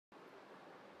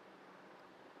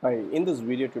Hi, in this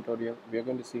video tutorial, we are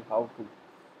going to see how to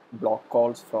block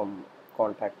calls from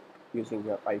contact using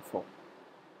your iPhone.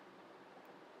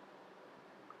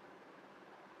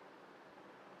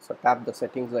 So tap the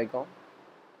settings icon,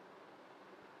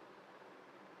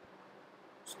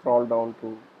 scroll down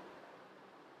to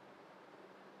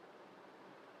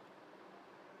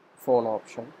phone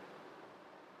option,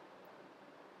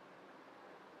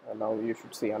 and now you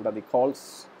should see under the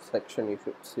calls section, you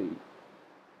should see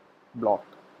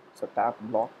blocked. So tap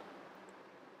blocked.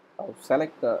 Now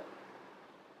select the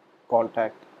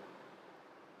contact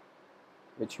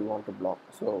which you want to block.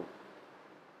 So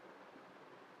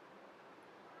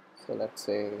let's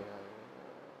say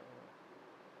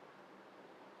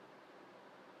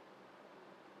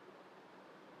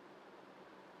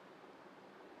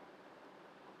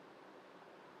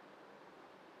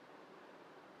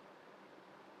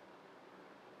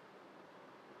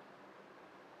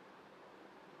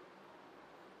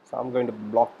so I'm going to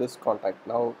block this contact.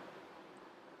 Now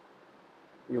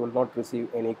you will not receive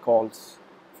any calls,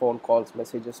 phone calls,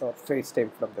 messages, or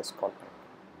FaceTime from this contact.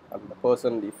 And the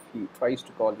person, if he tries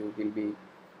to call you, will be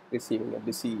receiving a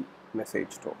busy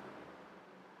message too.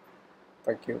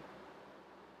 Thank you.